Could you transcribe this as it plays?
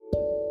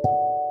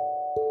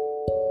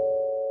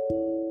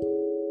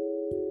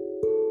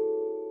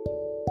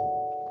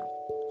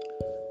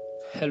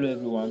Hello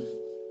everyone,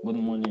 good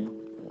morning.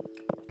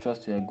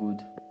 Trust you are good.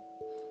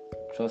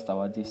 Trust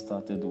our day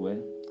started well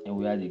and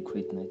we had a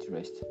great night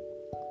rest.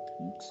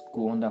 It's a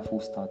wonderful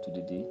start to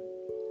the day.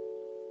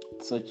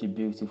 It's such a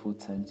beautiful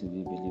time to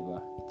be a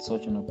believer. It's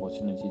such an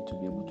opportunity to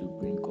be able to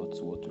bring God's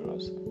word to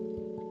us.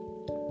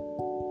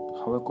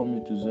 I welcome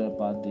you to Zoe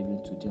Empowered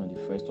Living today on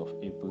the 1st of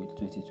April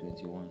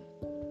 2021.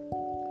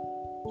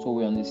 So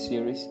we're on a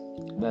series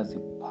that's the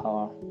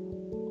power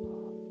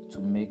to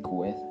make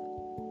wealth.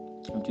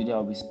 And today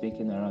I'll be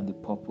speaking around the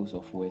purpose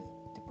of wealth.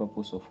 The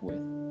purpose of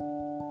wealth.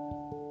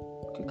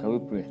 Okay, can we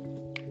pray?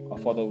 Our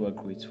Father, we are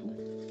grateful.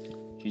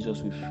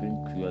 Jesus, we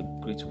thank you. We are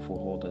grateful for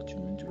all that you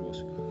mean to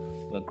us.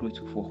 We are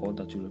grateful for all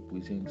that you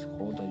represent,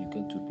 all that you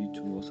get to be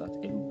to us at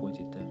every point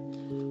in time.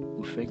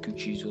 We thank you,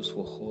 Jesus,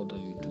 for all that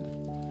you do.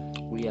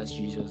 We ask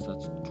Jesus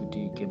that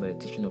today, again, by the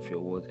teaching of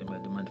your word and by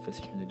the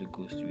manifestation of the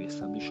Ghost, you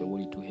establish your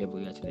word into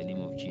every heart in the name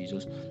of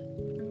Jesus.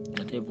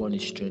 That everyone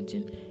is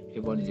strengthened,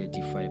 everyone is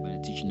edified by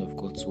the teaching of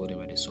God's word and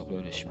by the supply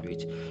of the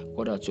Spirit.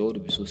 God, that your word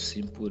will be so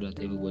simple that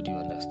everybody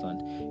will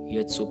understand,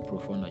 yet so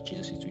profound that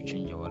Jesus is to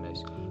change our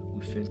lives.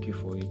 We thank you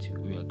for it.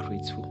 We are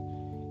grateful.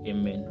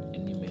 Amen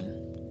and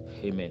amen.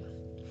 Amen.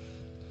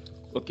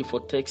 Okay,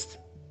 for text,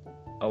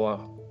 our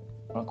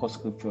anchor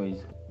scripture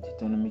is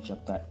Deuteronomy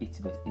chapter 8,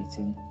 verse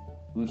 18,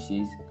 which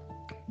says,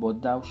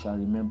 "But thou shalt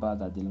remember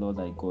that the Lord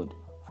thy God,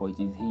 for it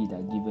is he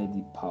that giveth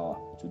thee power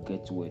to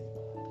get wealth,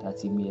 that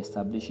he may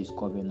establish his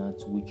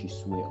covenant which he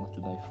sware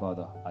unto thy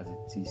father as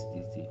it is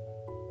this day."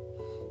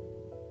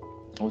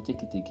 I will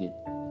take it again.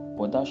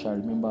 "But thou shalt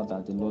remember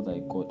that the Lord thy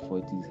God, for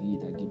it is he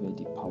that giveth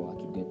thee power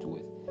to get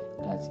wealth,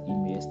 that he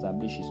may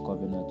establish his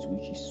covenant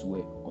which he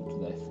sware unto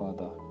thy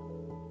father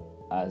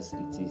as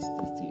it is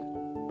this day."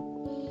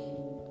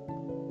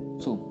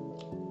 So,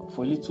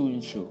 for a little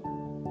intro,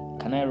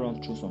 can I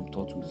run through some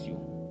thoughts with you?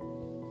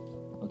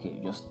 Okay,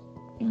 just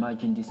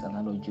imagine this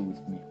analogy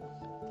with me.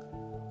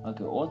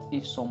 Okay, what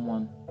if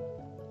someone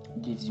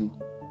gives you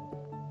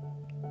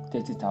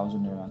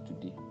 30,000 naira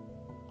today?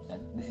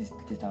 Like, this is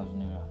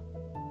 30,000 naira.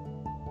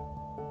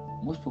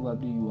 Most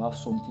probably you have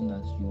something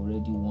that you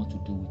already want to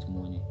do with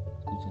money,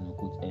 quote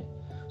unquote.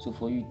 So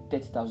for you,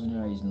 30,000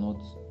 naira is not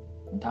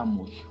that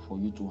much for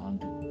you to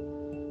handle.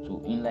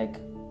 So in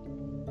like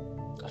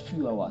a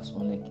few hours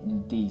or like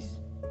in days,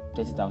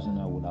 30,000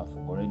 naira would have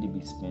already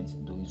been spent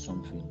doing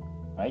something,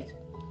 right?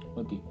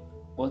 Okay,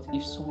 what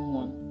if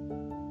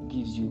someone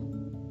gives you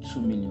 2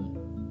 million?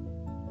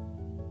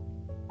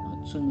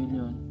 Now 2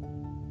 million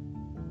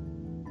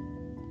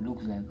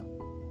looks like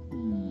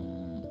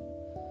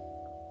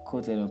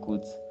quote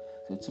unquote.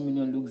 So 2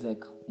 million looks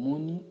like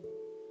money.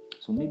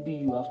 So maybe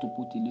you have to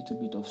put a little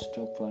bit of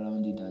structure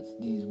around it, that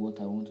this is what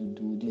I want to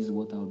do, this is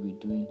what I'll be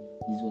doing,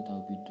 this is what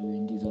I'll be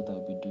doing, this is what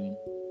I'll be doing.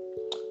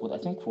 But I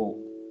think for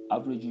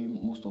averaging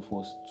most of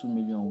us, 2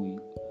 million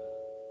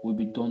will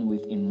be done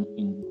with in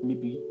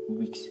maybe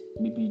weeks,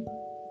 maybe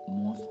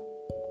months.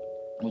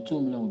 But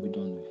 2 million will be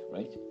done with,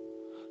 right?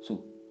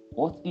 So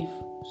what if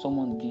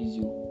someone gives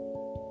you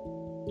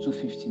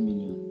 250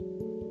 million?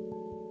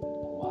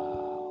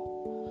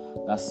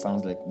 Wow, that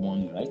sounds like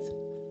money, right?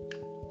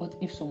 What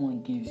if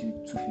someone gives you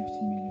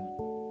 250 million?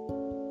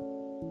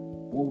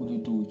 What would you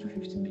do with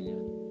 250 million?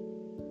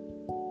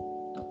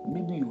 Now,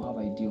 maybe you have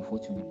idea of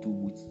what you will do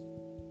with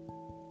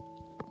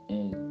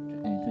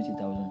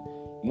 20,000.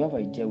 You have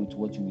idea with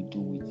what you will do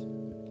with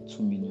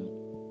 2 million.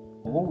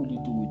 But what will you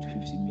do with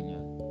 250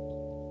 million?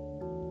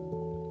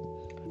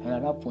 And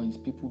at that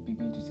point, people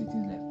begin to say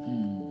things like,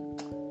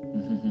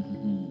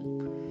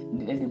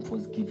 let them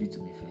first give it to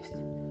me first.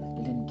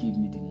 Let them give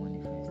me the money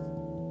first.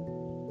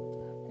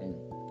 And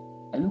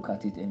I look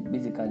at it and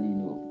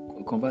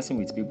basically, conversing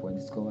with people, I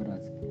discover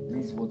that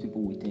this is what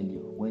people will tell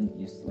you when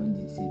they say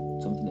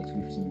something like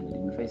 250 million. They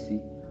will first say,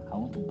 I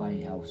want to buy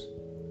a house.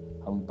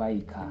 I will buy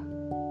a car.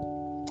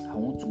 I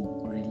want to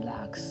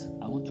relax.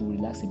 I want to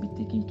relax and be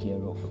taken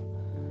care of.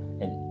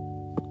 And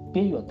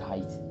pay your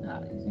tithe.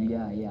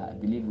 I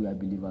believe we are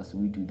believers,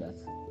 we do that.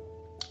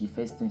 The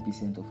first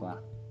 10% of our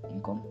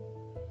income.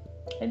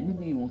 And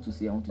maybe you want to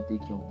say, I want to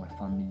take care of my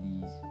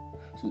families.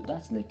 So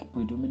that's like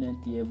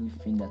predominantly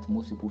everything that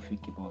most people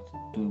think about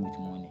doing with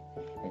money.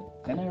 And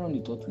can I run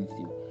the thought with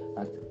you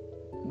that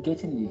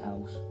getting a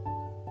house,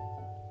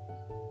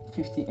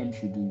 50M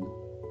should do you.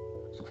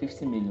 So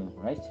 50 million,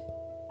 right?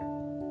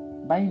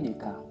 Buying a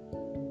car,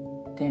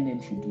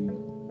 10M should do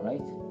you,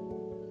 right?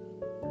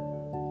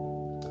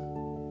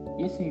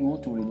 Let's say you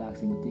want to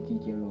relax and be taken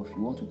care of,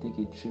 you want to take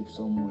a trip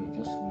somewhere,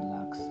 just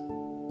relax.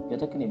 You're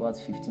talking about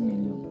 50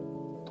 million,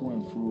 to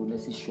and fro,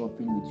 let's say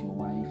shopping with your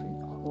wife and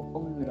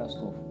all of that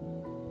stuff.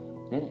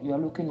 Then you are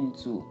looking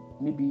into,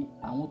 maybe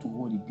I want to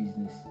hold a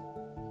business.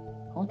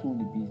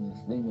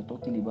 Then you're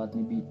talking about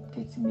maybe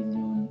 30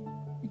 million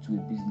into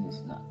a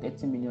business. Now,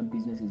 30 million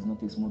business is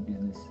not a small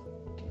business.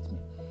 Get me?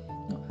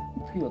 Now,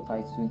 you pay your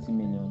tithe 20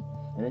 million,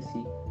 and let's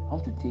say I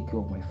want to take care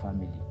of my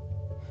family.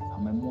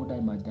 And my mother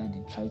and my dad,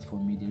 they tried for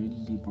me, they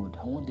really labored.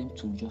 I want them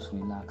to just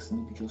relax,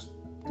 maybe just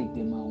take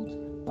them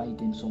out, buy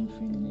them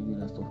something and every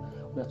other stuff.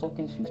 We are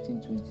talking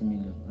 15-20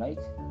 million, right?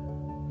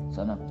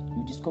 So now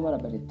you discover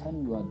that by the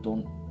time you are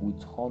done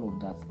with all of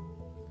that,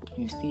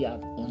 you still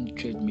have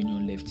 100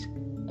 million left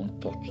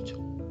untouched.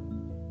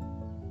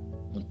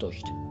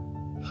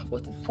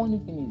 But the funny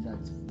thing is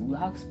that we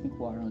ask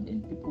people around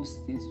and people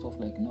say stuff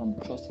like, no, I'm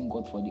trusting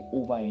God for the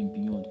over and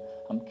beyond.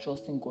 I'm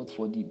trusting God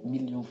for the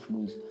million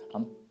flows.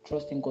 I'm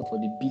trusting God for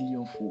the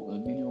billion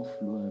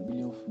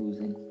flows.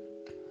 And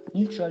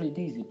literally,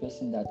 this is a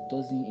person that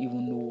doesn't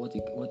even know what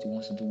he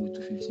wants to do with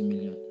 250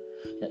 million.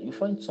 Yeah, you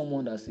find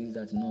someone that says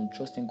that, no, I'm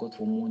trusting God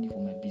for money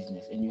for my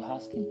business. And you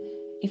ask him,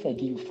 if I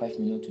give you 5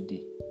 million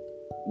today,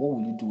 what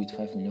will you do with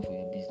 5 million for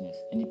your business?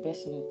 And the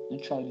person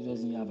literally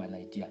doesn't have an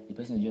idea. The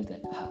person is just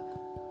like,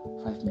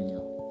 5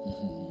 million.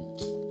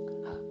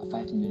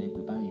 5 million.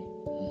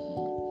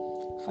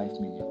 5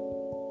 million.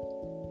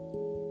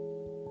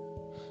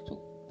 So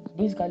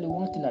basically,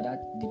 one thing that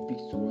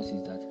depicts to us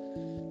is that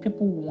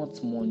people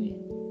want money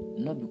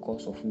not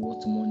because of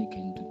what money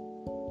can do.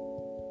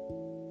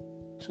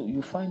 So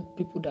you find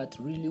people that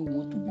really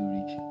want to be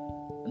rich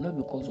not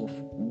because of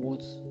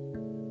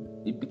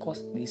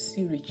because they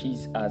see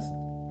riches as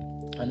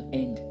an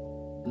end,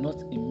 not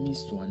a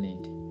means to an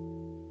end.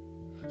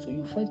 So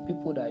you find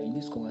people that in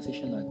this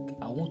conversation are,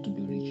 I want to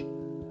be rich,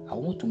 I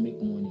want to make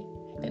money,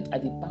 and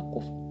at the back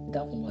of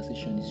that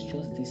conversation is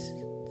just this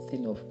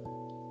thing of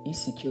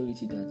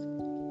insecurity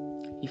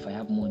that if I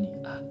have money,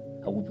 I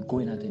will be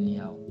going out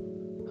anyhow,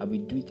 I'll be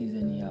doing things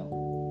anyhow,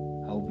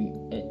 I'll be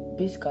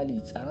basically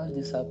it's around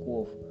this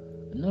circle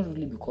of not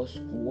really because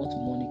of what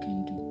money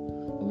can do,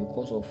 but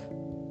because of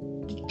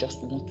they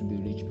just want to be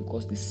rich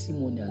because they see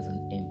money as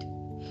an end.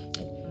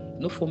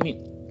 For me,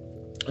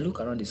 I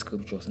look around the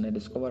scriptures and I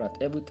discover that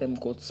every time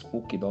God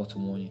spoke about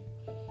money,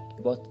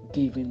 about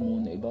giving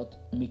money, about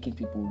making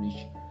people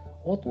rich,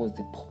 what was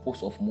the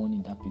purpose of money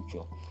in that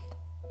picture?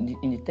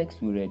 In the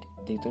text we read,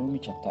 Deuteronomy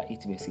chapter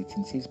 8 verse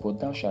 18 says, but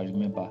thou shalt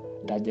remember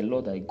that the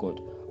Lord thy God,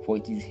 for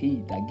it is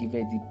he that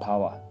giveth thee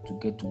power to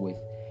get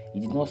wealth. He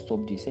did not stop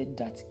there. He said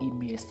that he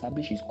may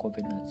establish his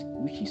covenant,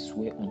 which he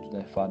sware unto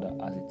thy father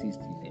as it is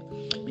today.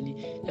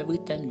 Meaning, every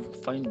time you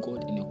find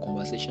God in a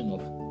conversation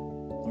of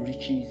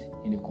riches,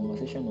 in a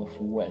conversation of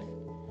wealth,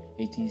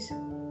 it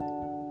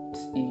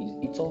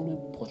always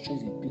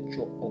portrays a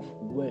picture of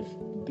wealth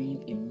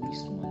being a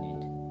means to an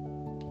end.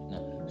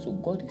 Now, so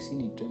God is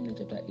saying in Deuteronomy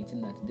chapter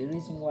 18 that the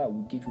reason why I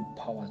will give you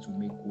power to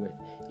make wealth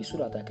is so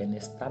that I can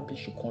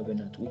establish a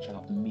covenant which I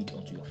have made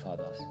unto your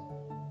fathers.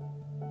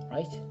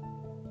 Right?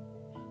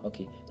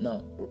 Okay,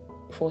 now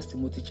 1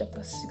 Timothy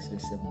chapter 6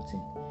 verse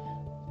 17.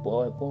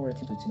 Paul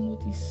writing to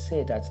Timothy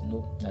said that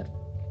that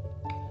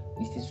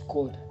it is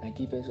God that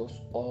gives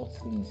us all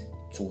things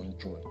to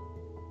enjoy.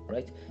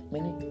 Right?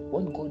 Meaning,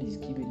 when God is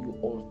giving you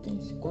all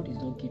things, God is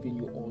not giving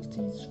you all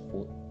things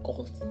for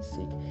all things'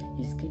 sake.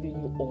 He's giving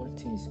you all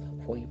things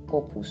for a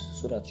purpose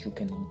so that you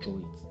can enjoy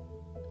it.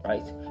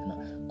 Right?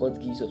 Now,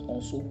 God gives us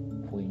also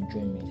for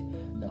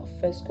enjoyment. Now,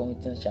 1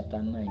 Corinthians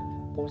chapter 9.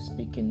 Paul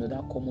speaking,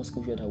 that common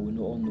scripture that we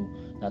all know,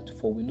 that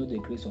for we know the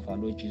grace of our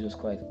Lord Jesus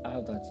Christ, how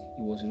that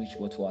he was rich,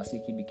 but for our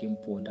sake he became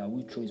poor, that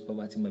we through his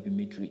poverty might be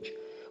made rich.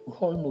 We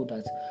all know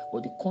that,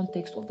 but the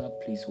context of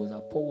that place was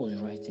that Paul was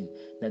writing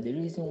that the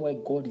reason why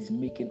God is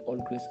making all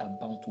grace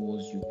abound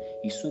towards you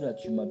is so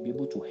that you might be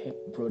able to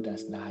help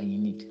brothers that are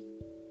in need.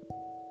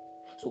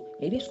 So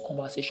in this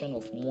conversation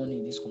of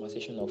money, this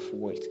conversation of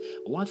wealth,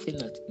 one thing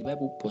that the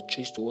Bible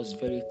portrays to us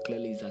very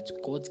clearly is that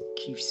God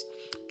gives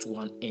to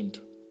an end.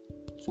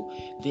 So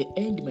the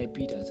end might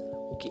be that,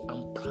 okay,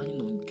 I'm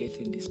planning on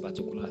getting this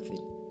particular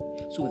thing.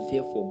 So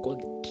therefore,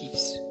 God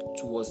gives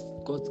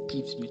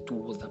me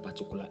towards that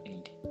particular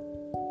end.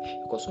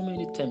 Because so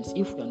many times,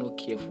 if we are not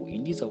careful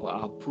in this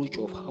our approach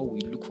of how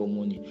we look for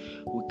money,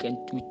 we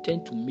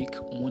tend to make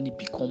money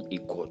become a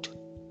god.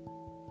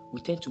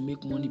 We tend to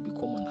make money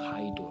become an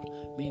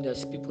idol, meaning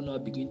that people now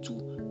begin to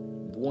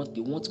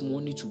want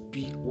money to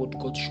be what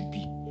God should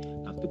be.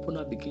 Now people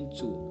now begin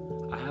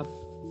to, I have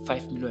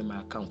 5 million in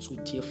my account, so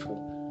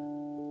therefore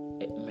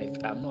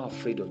I'm not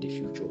afraid of the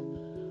future.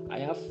 I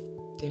have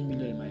 10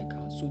 million in my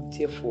account, so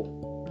therefore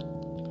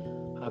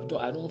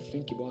I don't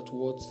think about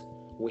what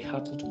will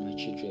happen to my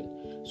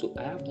children. So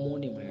I have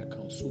money in my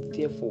account, so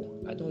therefore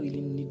I don't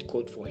really need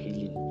God for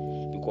healing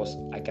because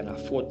I can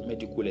afford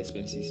medical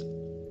expenses.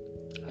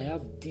 I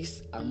have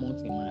this amount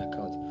in my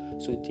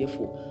account, so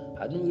therefore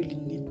I don't really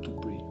need to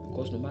pray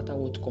because no matter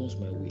what comes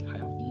my way, I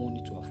have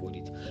money to afford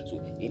it.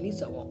 So it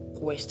is our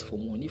quest for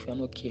money. If we are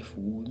not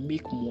careful, we will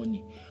make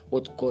money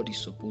what God is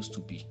supposed to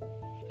be.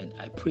 And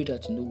I pray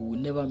that we will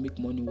never make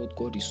money what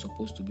God is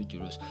supposed to be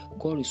to us.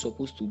 God is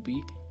supposed to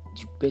be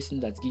the person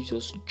that gives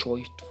us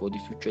joy for the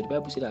future. The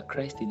Bible says that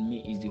Christ in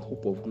me is the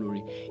hope of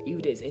glory.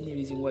 If there's any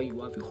reason why you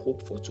have a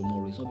hope for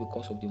tomorrow, it's not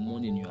because of the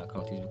money in your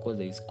account, it's because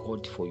there is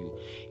God for you.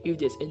 If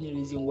there's any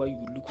reason why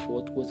you look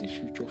forward towards the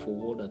future for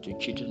what that your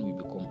children will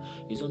become,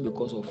 it's not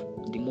because of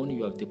the money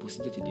you have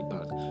deposited in the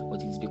bank,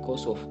 but it's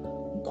because of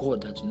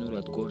God, that you know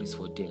that God is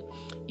for them.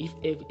 If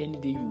any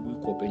day you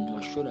wake up and you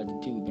are sure that the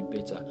day will be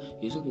better,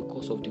 it's not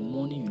because of the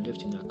money you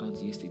left in your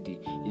account yesterday.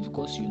 It's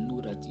because you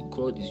know that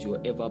God is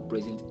your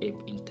ever-present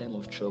help in time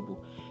of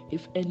trouble.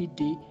 If any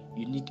day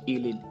you need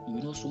healing, you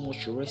will not so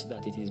much rest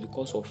that it is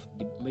because of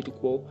the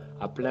medical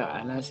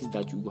analysis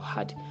that you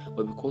had,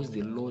 but because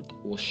the Lord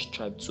was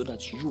striped so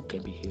that you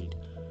can be healed.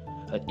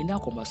 And in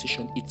that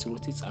conversation, it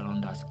rotates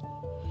around that.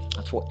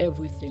 And for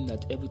everything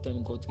that every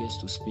time God gets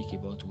to speak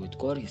about wealth,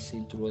 God is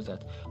saying to us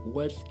that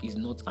wealth is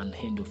not an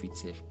end of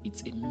itself,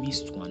 it's a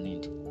means to an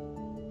end.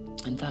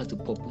 And that's the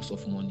purpose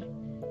of money.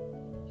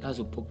 That's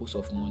the purpose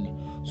of money.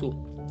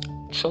 So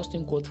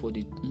trusting God for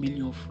the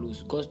million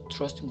flows,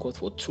 trusting God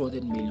for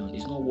 200 million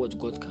is not what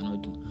God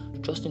cannot do.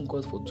 Trusting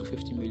God for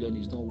 250 million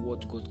is not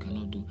what God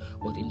cannot do.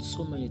 But in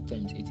so many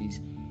times, it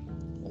is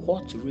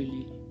what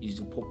really is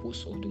the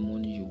purpose of the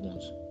money you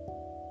want.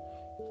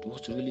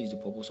 What really is the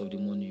purpose of the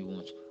money you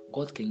want?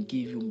 God can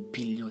give you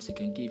billions, He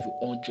can give you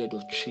hundreds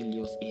of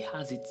trillions. He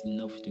has it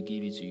enough to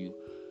give it to you.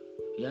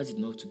 He has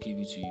enough to give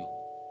it to you.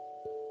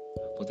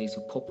 But there's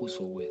a purpose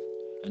for wealth.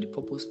 And the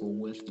purpose for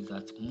wealth is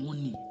that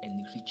money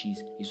and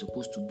riches is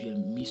supposed to be a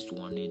means to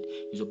an end.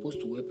 It's supposed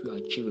to help you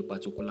achieve a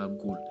particular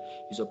goal.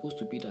 It's supposed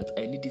to be that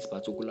I need this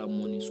particular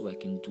money so I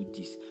can do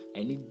this.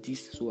 I need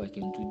this so I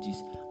can do this.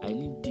 I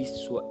need this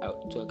so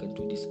I can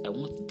do this. I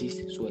want this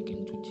so I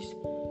can do this.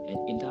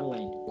 And in that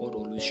line, God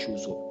always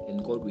shows up,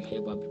 and God will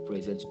ever be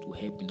present to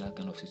help in that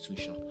kind of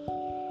situation.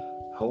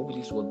 I hope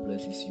this word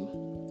blesses you.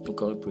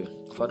 Okay, pray.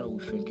 Father,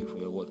 we thank you for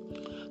your word.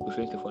 We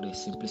thank you for the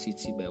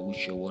simplicity by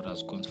which your word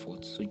has gone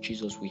forth. So,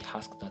 Jesus, we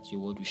ask that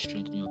your word will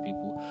strengthen your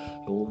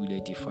people, your word will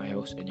edify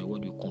us, and your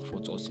word will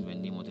comfort us in the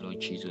name of the Lord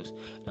Jesus.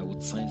 That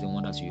with signs and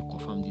wonders, you will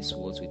confirm these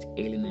words, with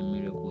healing and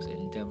miracles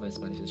and diverse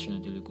manifestation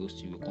of the Holy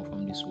Ghost, you will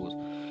confirm these words.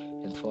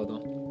 And Father,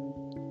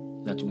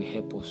 that will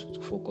help us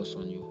to focus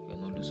on you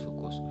and not lose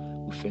focus.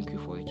 We thank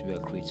you for it. We are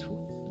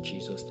grateful. In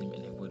Jesus' name,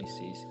 and everybody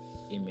says,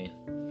 Amen.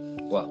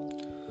 Wow.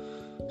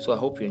 So I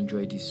hope you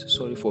enjoyed this.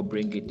 Sorry for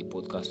bringing the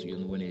podcast to you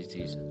on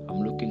Wednesdays.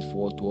 I'm looking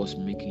forward to us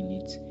making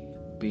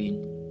it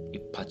being a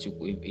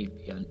particular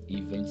an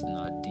event in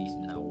our days,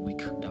 in our week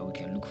that we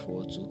can look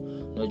forward to.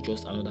 Not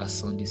just another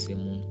Sunday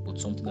sermon, but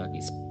something that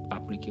is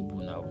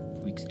applicable in our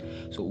weeks.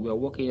 So we are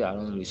working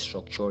around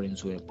restructuring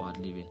Zoe Empowered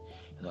Living.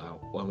 I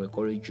will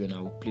encourage you and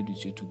I will plead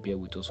with you to bear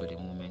with us for the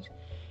moment.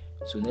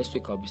 So next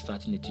week I'll be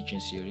starting a teaching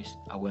series.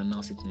 I will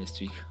announce it next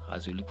week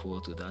as we look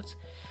forward to that.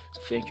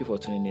 So thank you for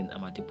tuning in.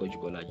 I'm Adepo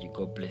Jibolaji.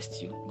 God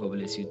bless you. God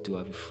bless you too.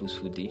 Have a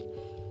fruitful day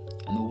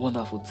and a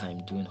wonderful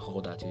time doing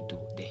all that you do.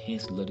 The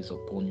hands of the Lord is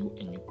upon you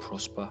and you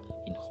prosper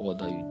in all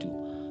that you do.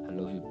 I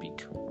love you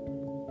big.